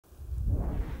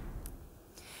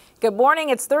Good morning.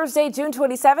 It's Thursday, June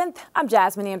 27th. I'm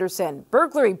Jasmine Anderson.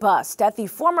 Burglary bust at the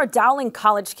former Dowling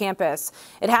College campus.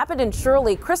 It happened in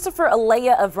Shirley. Christopher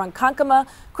Alea of Ronkonkoma,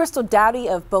 Crystal Dowdy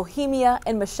of Bohemia,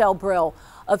 and Michelle Brill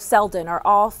of Selden are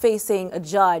all facing a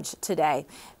judge today.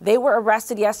 They were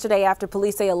arrested yesterday after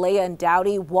police say Alea and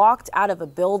Dowdy walked out of a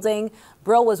building.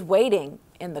 Brill was waiting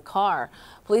in the car.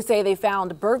 Police say they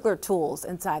found burglar tools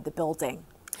inside the building.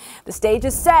 The stage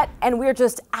is set, and we're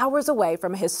just hours away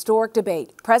from a historic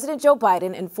debate. President Joe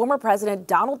Biden and former President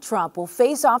Donald Trump will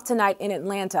face off tonight in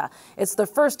Atlanta. It's the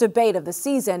first debate of the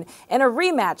season and a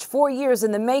rematch 4 years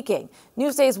in the making.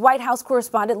 Newsday's White House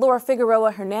correspondent Laura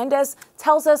Figueroa Hernandez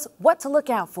tells us what to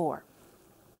look out for.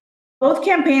 Both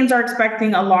campaigns are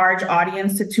expecting a large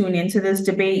audience to tune into this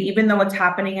debate. Even though it's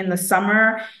happening in the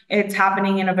summer, it's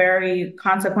happening in a very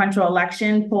consequential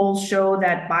election. Polls show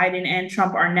that Biden and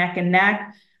Trump are neck and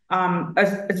neck.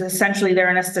 Essentially, they're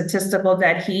in a statistical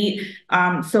dead heat.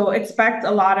 So expect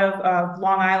a lot of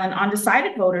Long Island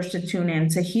undecided voters to tune in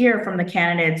to hear from the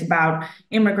candidates about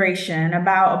immigration,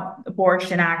 about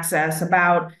abortion access,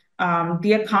 about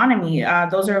the economy.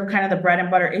 Those are kind of the bread and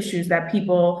butter issues that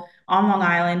people on Long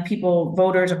Island,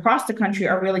 voters across the country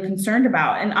are really concerned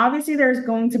about. And obviously, there's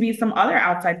going to be some other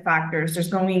outside factors. There's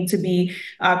going to be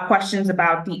questions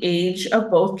about the age of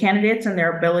both candidates and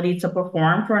their ability to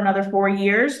perform for another 4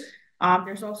 years.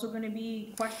 There's also going to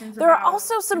be questions There are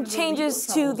also some changes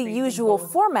to the usual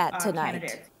format tonight.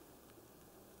 Candidates.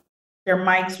 Their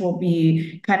mics will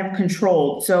be kind of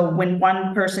controlled. So when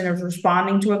one person is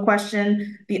responding to a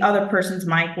question, the other person's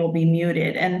mic will be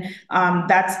muted. And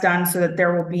that's done so that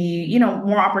there will be,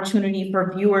 more opportunity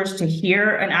for viewers to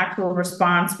hear an actual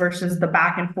response versus the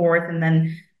back and forth and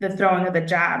then the throwing of the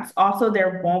jabs. Also,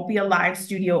 there won't be a live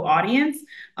studio audience.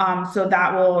 So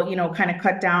that will, kind of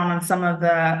cut down on some of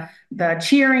the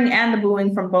cheering and the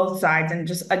booing from both sides, and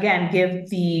just, again, give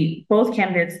both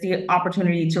candidates the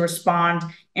opportunity to respond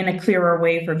in a clearer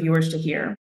way for viewers to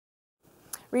hear.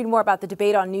 Read more about the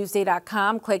debate on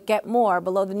Newsday.com. Click Get More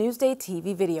below the Newsday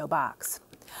TV video box.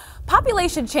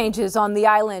 Population changes on the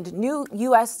island. New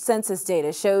U.S. Census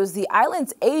data shows the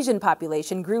island's Asian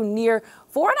population grew near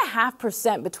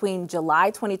 4.5% between July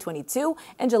 2022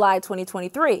 and July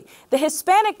 2023. The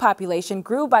Hispanic population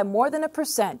grew by more than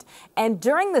 1%. And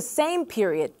during the same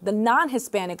period, the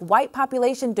non-Hispanic white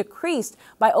population decreased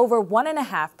by over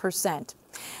 1.5%.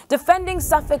 Defending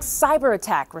Suffolk's cyber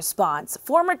attack response,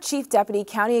 former Chief Deputy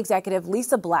County Executive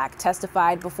Lisa Black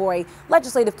testified before a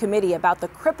legislative committee about the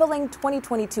crippling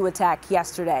 2022 attack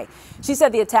yesterday. She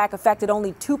said the attack affected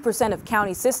only 2% of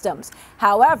county systems.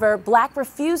 However, Black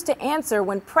refused to answer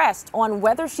when pressed on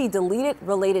whether she deleted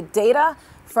related data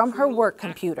from her work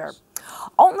computer.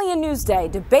 Only in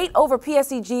Newsday, debate over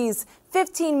PSEG's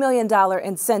 $15 million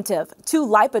incentive. 2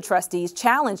 LIPA trustees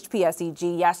challenged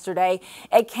PSEG yesterday.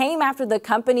 It came after the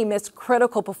company missed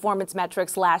critical performance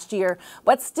metrics last year,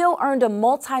 but still earned a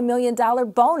multi-million-dollar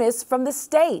bonus from the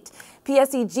state.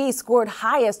 PSEG scored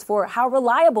highest for how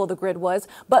reliable the grid was,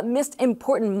 but missed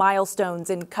important milestones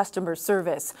in customer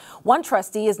service. One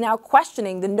trustee is now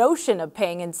questioning the notion of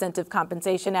paying incentive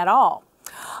compensation at all.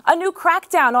 A new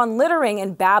crackdown on littering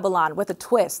in Babylon with a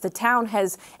twist. The town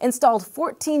has installed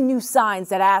 14 new signs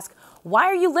that ask, "Why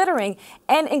are you littering?"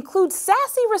 and include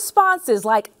sassy responses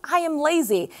like, "I am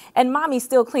lazy," and "Mommy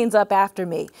still cleans up after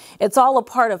me." It's all a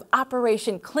part of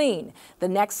Operation Clean. The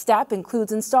next step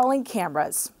includes installing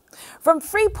cameras. From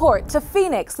Freeport to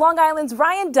Phoenix, Long Island's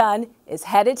Ryan Dunn is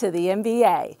headed to the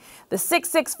NBA. The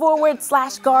 6'6"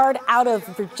 forward/guard out of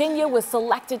Virginia was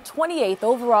selected 28th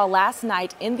overall last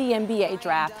night in the NBA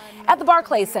draft at the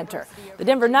Barclays Center. The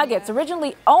Denver Nuggets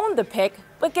originally owned the pick,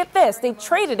 but get this, they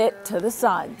traded it to the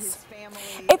Suns.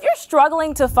 If you're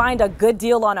struggling to find a good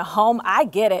deal on a home, I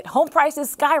get it. Home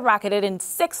prices skyrocketed in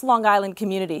 6 Long Island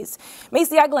communities.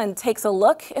 Macy Eglin takes a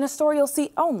look in a story you'll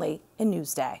see only in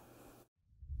Newsday.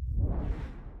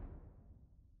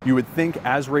 You would think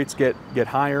as rates get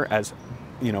higher, as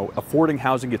affording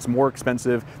housing gets more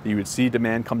expensive, that you would see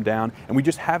demand come down, and we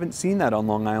just haven't seen that on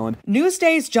Long Island.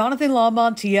 Newsday's Jonathan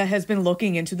LaMontia has been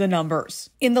looking into the numbers.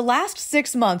 In the last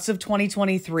 6 months of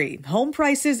 2023, home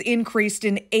prices increased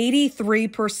in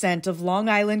 83% of Long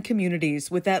Island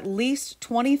communities with at least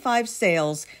 25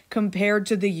 sales compared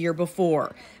to the year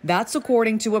before. That's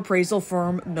according to appraisal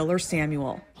firm Miller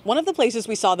Samuel. One of the places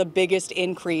we saw the biggest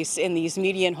increase in these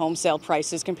median home sale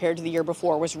prices compared to the year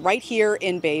before was right here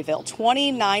in Bayville,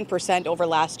 29% over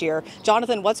last year.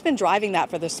 Jonathan, what's been driving that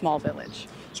for this small village?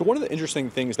 So one of the interesting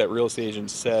things that real estate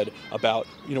agents said about,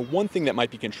 one thing that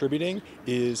might be contributing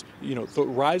is, the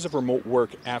rise of remote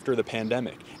work after the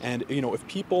pandemic. And, if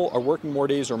people are working more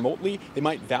days remotely, they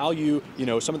might value,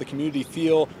 some of the community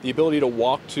feel, the ability to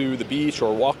walk to the beach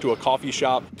or walk to a coffee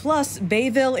shop. Plus,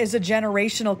 Bayville is a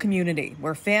generational community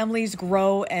where families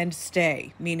grow and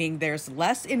stay, meaning there's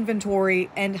less inventory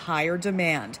and higher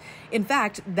demand. In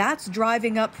fact, that's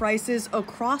driving up prices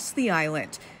across the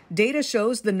island. Data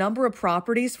shows the number of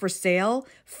properties for sale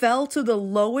fell to the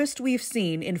lowest we've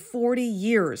seen in 40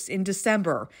 years in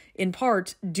December, in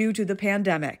part due to the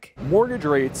pandemic. Mortgage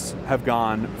rates have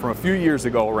gone from a few years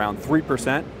ago around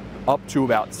 3% up to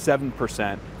about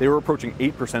 7%. They were approaching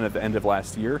 8% at the end of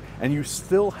last year, and you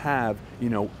still have,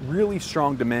 really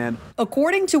strong demand.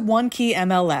 According to One Key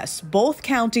MLS, both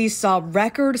counties saw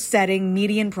record-setting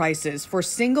median prices for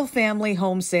single-family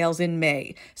home sales in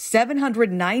May,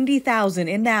 $790,000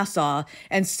 in Nassau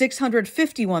and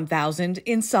 $651,000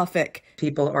 in Suffolk.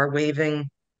 People are waiving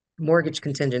mortgage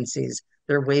contingencies.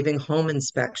 They're waiving home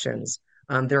inspections.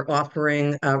 They're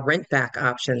offering rent-back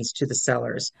options to the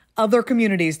sellers. Other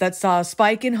communities that saw a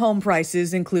spike in home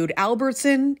prices include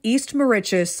Albertson, East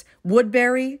Mauritius,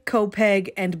 Woodbury, Copeg,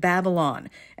 and Babylon.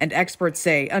 And experts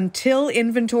say until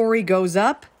inventory goes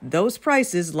up, those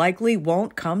prices likely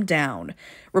won't come down.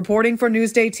 Reporting for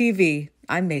NewsdayTV,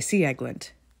 I'm Macy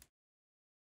Eglund.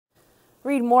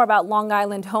 Read more about Long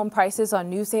Island home prices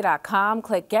on Newsday.com.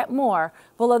 Click Get More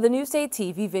below the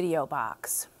NewsdayTV video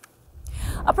box.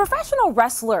 A professional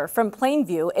wrestler from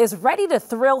Plainview is ready to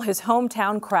thrill his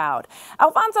hometown crowd.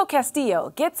 Alfonso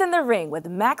Castillo gets in the ring with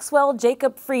Maxwell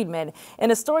Jacob Friedman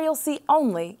in a story you'll see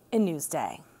only in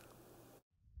Newsday.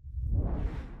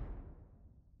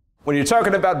 When you're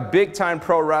talking about big-time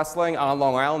pro wrestling on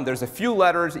Long Island, there's a few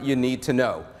letters you need to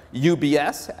know.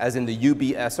 UBS, as in the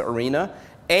UBS Arena.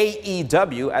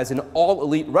 AEW, as in All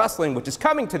Elite Wrestling, which is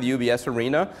coming to the UBS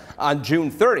Arena on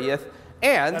June 30th.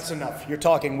 And that's enough. You're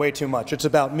talking way too much. It's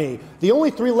about me. The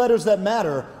only three letters that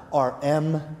matter are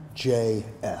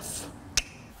MJF.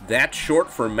 That's short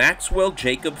for Maxwell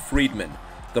Jacob Friedman,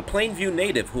 the Plainview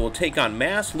native who will take on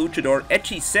mass luchador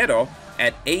Hechicero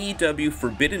at AEW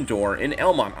Forbidden Door in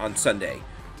Elmont on Sunday.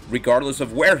 Regardless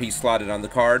of where he's slotted on the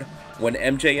card, when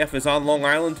MJF is on Long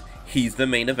Island, he's the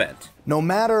main event. No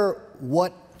matter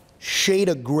what shade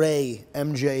of gray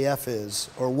MJF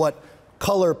is or what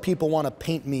color people want to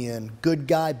paint me in, good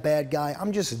guy, bad guy,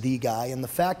 I'm just the guy. And the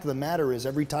fact of the matter is,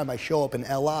 every time I show up in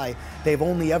LI, they've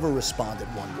only ever responded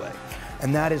one way.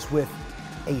 And that is with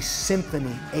a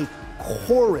symphony, a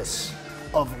chorus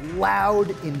of loud,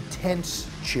 intense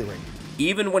cheering.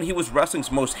 Even when he was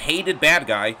wrestling's most hated bad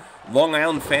guy, Long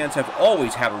Island fans have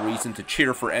always had a reason to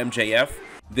cheer for MJF.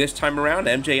 This time around,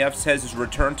 MJF says his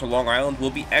return to Long Island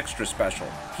will be extra special.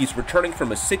 He's returning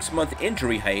from a 6-month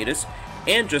injury hiatus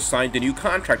and just signed a new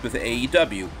contract with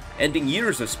AEW, ending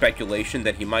years of speculation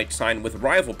that he might sign with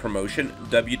rival promotion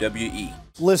WWE.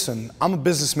 Listen, I'm a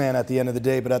businessman at the end of the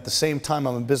day, but at the same time,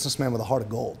 I'm a businessman with a heart of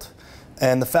gold.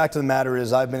 And the fact of the matter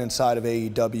is, I've been inside of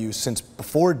AEW since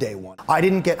before day one. I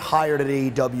didn't get hired at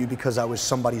AEW because I was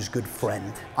somebody's good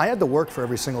friend. I had to work for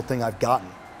every single thing I've gotten,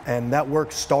 and that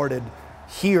work started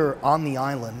here on the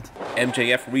island.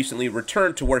 MJF recently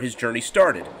returned to where his journey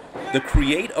started, the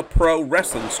Create a Pro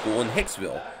Wrestling School in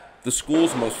Hicksville, the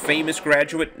school's most famous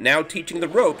graduate now teaching the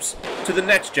ropes to the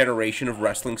next generation of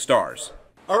wrestling stars.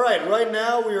 All right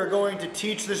now we are going to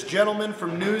teach this gentleman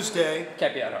from Newsday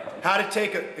Can't be that hard. how to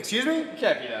take a, excuse me?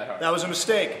 Can't be that hard. That was a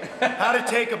mistake. How to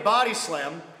take a body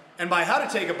slam, and by how to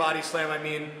take a body slam, I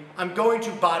mean I'm going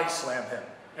to body slam him,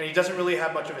 and he doesn't really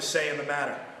have much of a say in the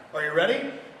matter. Are you ready?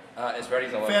 As ready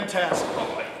as I like. Fantastic.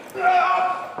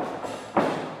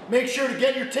 Make sure to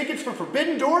get your tickets for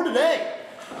Forbidden Door today.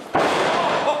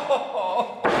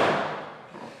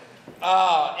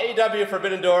 AEW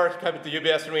Forbidden Door coming to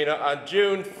UBS Arena on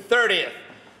June 30th.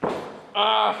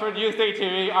 For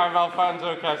NewsdayTV, I'm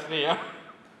Alfonso Castillo.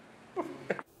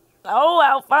 Oh,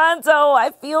 Alfonso,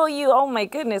 I feel you. Oh, my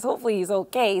goodness. Hopefully he's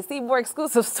okay. See more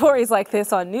exclusive stories like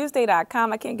this on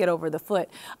Newsday.com. I can't get over the foot.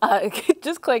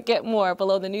 Just click Get More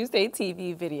below the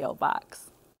NewsdayTV video box.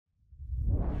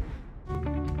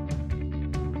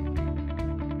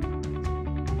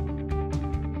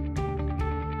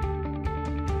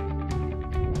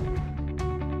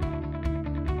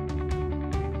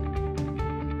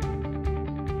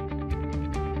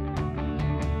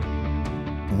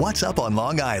 What's Up on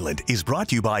Long Island is brought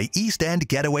to you by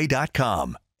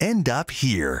EastEndGetaway.com. End up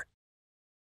here.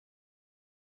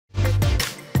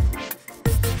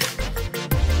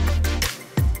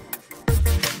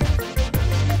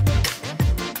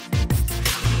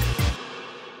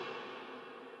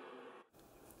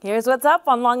 Here's what's up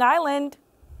on Long Island.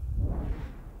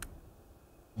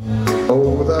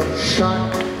 Oh, the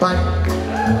shark bite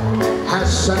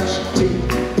has such deep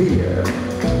beer.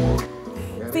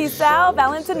 See Sal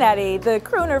Valentinetti, the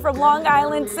crooner from Long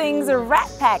Island, sings a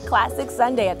Rat Pack classic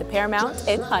Sunday at the Paramount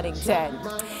in Huntington.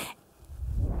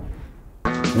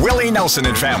 Willie Nelson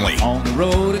and family. On the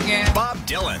road again. Bob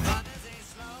Dylan.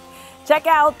 Check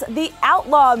out the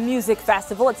Outlaw Music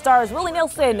Festival. It stars Willie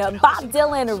Nelson, Bob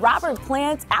Dylan, Robert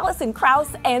Plant, Alison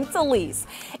Krauss, and Solis.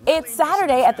 It's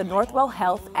Saturday at the Northwell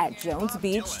Health at Jones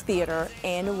Beach Theater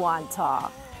in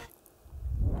Wantagh.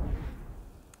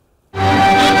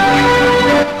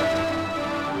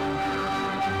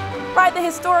 Ride the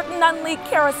historic Nunley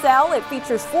Carousel. It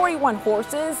features 41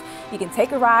 horses. You can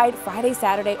take a ride Friday,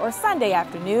 Saturday, or Sunday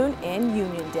afternoon in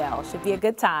Uniondale. Should be a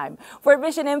good time. For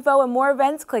admission info and more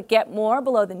events, click Get More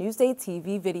below the Newsday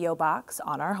TV video box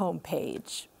on our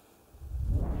homepage.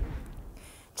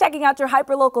 Checking out your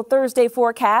hyperlocal Thursday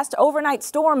forecast. Overnight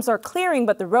storms are clearing,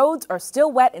 but the roads are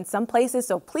still wet in some places,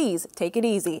 so please take it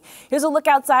easy. Here's a look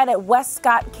outside at West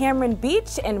Scott Cameron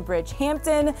Beach in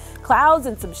Bridgehampton. Clouds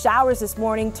and some showers this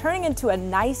morning, turning into a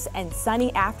nice and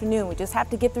sunny afternoon. We just have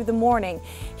to get through the morning.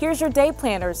 Here's your day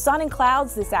planner. Sun and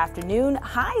clouds this afternoon.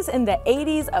 Highs in the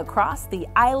 80s across the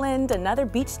island. Another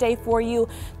beach day for you.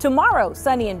 Tomorrow,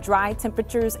 sunny and dry,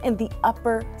 temperatures in the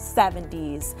upper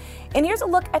 70s. And here's a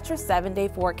look at your 7-day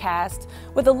forecast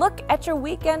with a look at your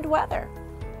weekend weather.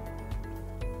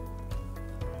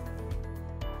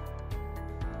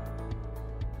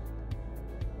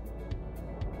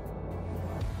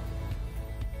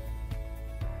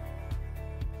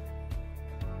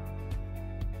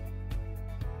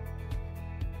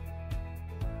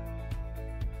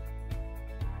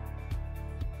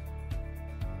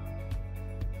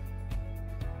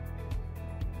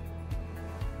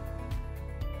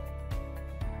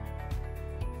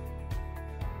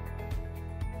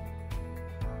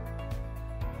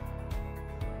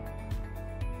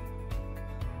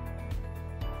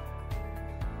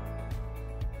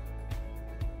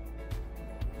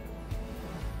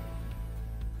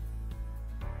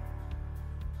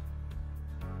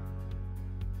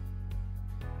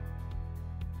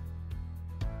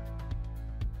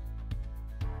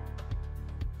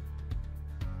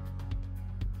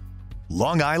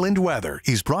 Long Island weather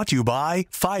is brought to you by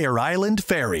Fire Island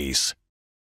Ferries.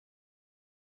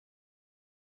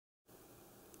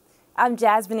 I'm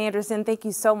Jasmine Anderson. Thank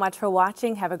you so much for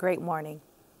watching. Have a great morning.